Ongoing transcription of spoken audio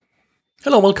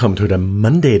Hello, welcome to the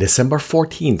Monday, December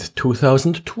 14th,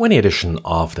 2020 edition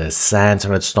of the SANS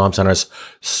Internet Storm Center's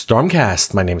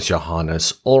StormCast. My name is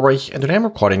Johannes Ulrich, and today I'm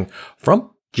recording from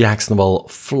Jacksonville,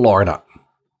 Florida.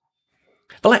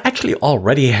 Well, I actually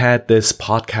already had this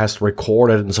podcast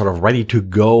recorded and sort of ready to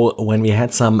go when we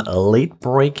had some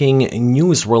late-breaking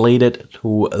news related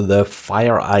to the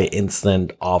FireEye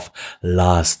incident of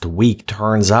last week.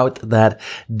 Turns out that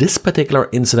this particular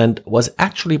incident was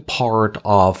actually part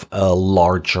of a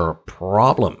larger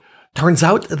problem. Turns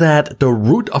out that the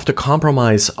root of the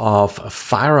compromise of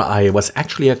FireEye was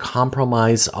actually a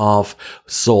compromise of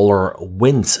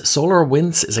SolarWinds.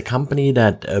 SolarWinds is a company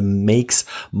that makes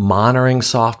monitoring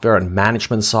software and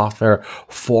management software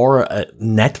for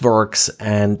networks,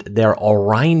 and their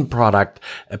Orion product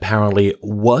apparently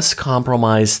was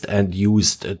compromised and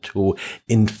used to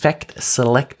infect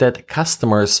selected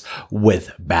customers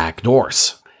with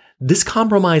backdoors. This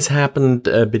compromise happened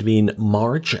between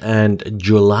March and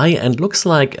July, and looks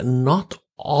like not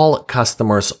all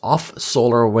customers of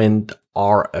SolarWinds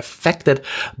are affected,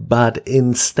 but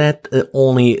instead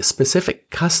only specific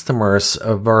customers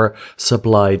were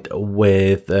supplied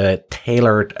with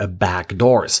tailored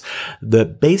backdoors. The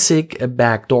basic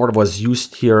backdoor that was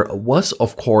used here was,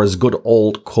 of course, good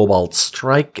old Cobalt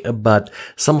Strike, but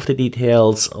some of the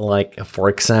details, like, for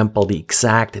example, the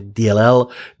exact DLL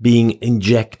being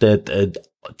injected,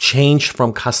 changed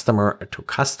from customer to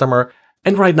customer,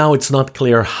 and right now it's not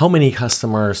clear how many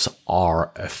customers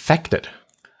are affected.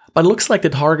 But it looks like the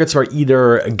targets were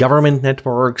either government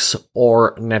networks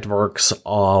or networks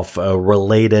of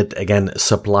related, again,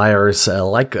 suppliers,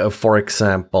 like, for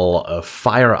example,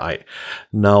 FireEye.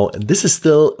 Now, this is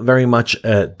still very much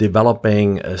a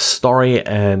developing story,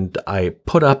 and I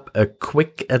put up a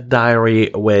quick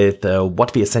diary with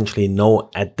what we essentially know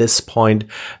at this point.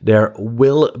 There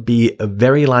will be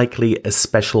very likely a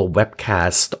special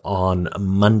webcast on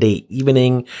Monday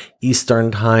evening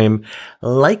Eastern Time,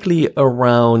 likely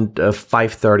around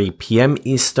 5:30 p.m.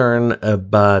 Eastern,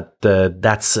 but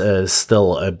that's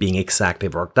still being exactly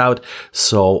worked out.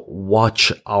 So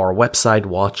watch our website,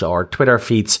 watch our Twitter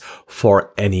feeds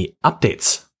for any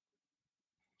updates.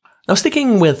 Now,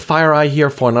 sticking with FireEye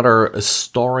here for another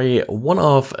story, one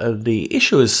of the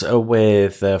issues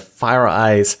with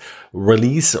FireEye's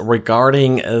release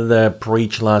regarding the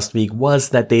breach last week was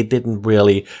that they didn't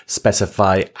really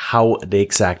specify how they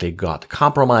exactly got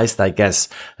compromised. I guess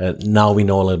now we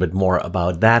know a little bit more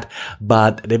about that,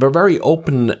 but they were very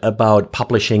open about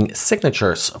publishing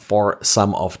signatures for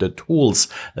some of the tools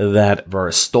that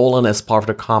were stolen as part of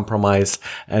the compromise,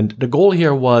 and the goal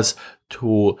here was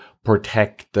to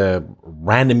protect the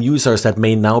random users that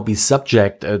may now be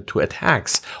subject to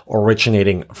attacks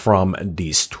originating from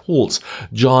these tools.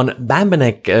 John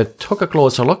Bambanek took a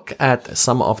closer look at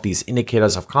some of these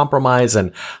indicators of compromise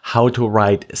and how to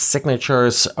write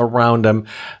signatures around them.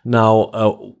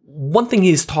 Now, one thing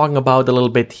he's talking about a little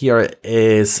bit here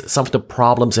is some of the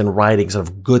problems in writing sort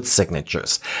of good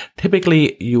signatures.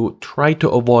 Typically, you try to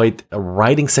avoid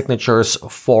writing signatures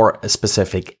for a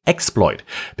specific exploit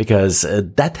because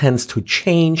that tends to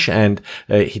change, and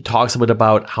he talks a bit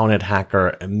about how an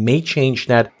attacker may change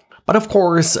that. But of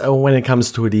course, when it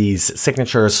comes to these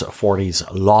signatures for these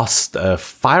lost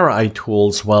FireEye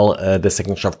tools, well, the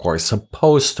signature, of course, is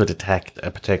supposed to detect a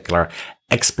particular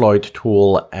exploit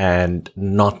tool and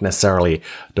not necessarily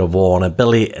the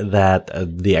vulnerability that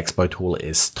the exploit tool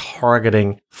is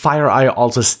targeting. FireEye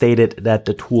also stated that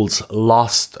the tools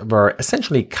lost were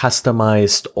essentially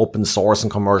customized open source and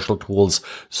commercial tools,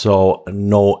 so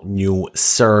no new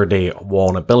zero-day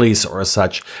vulnerabilities or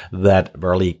such that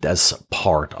were leaked as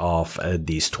part of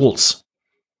these tools.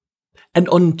 And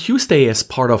on Tuesday, as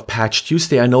part of Patch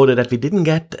Tuesday, I noted that we didn't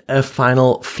get a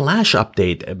final Flash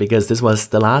update because this was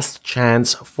the last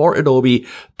chance for Adobe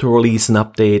to release an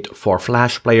update for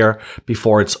Flash Player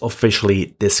before it's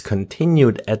officially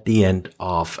discontinued at the end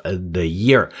of the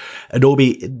year.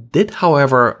 Adobe did,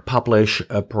 however, publish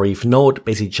a brief note,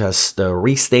 basically just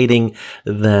restating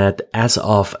that as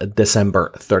of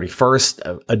December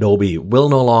 31st, Adobe will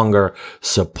no longer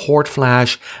support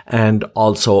Flash, and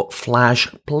also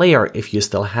Flash Player, if you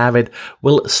still have it,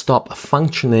 will stop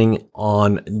functioning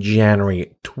on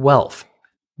January 12th.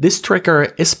 This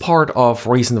trigger is part of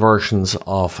recent versions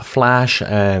of Flash,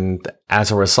 and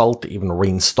as a result, even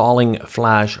reinstalling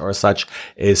Flash or such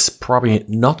is probably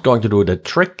not going to do the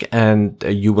trick, and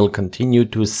you will continue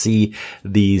to see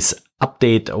these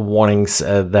update warnings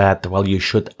that, well, you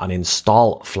should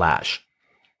uninstall Flash.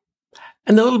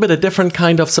 And a little bit a different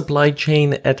kind of supply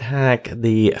chain attack.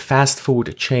 The fast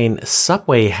food chain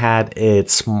Subway had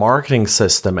its marketing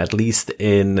system, at least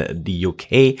in the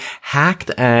UK, hacked,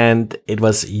 and it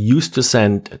was used to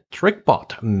send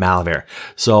TrickBot malware.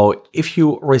 So if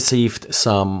you received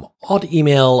some odd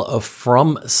email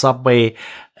from Subway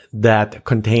that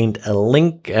contained a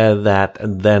link that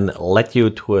then led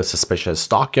you to a suspicious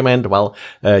document, well,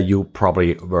 you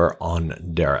probably were on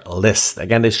their list.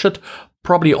 Again, this should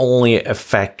probably only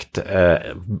affect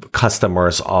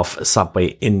customers of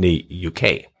Subway in the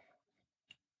UK.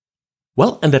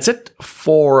 Well, and that's it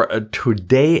for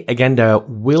today. Again, there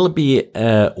will be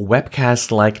a webcast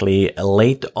likely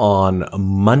late on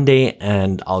Monday,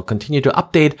 and I'll continue to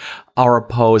update our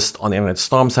post on the Internet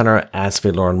Storm Center as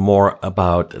we learn more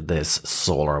about this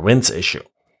SolarWinds issue.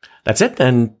 That's it,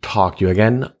 and talk to you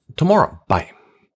again tomorrow. Bye.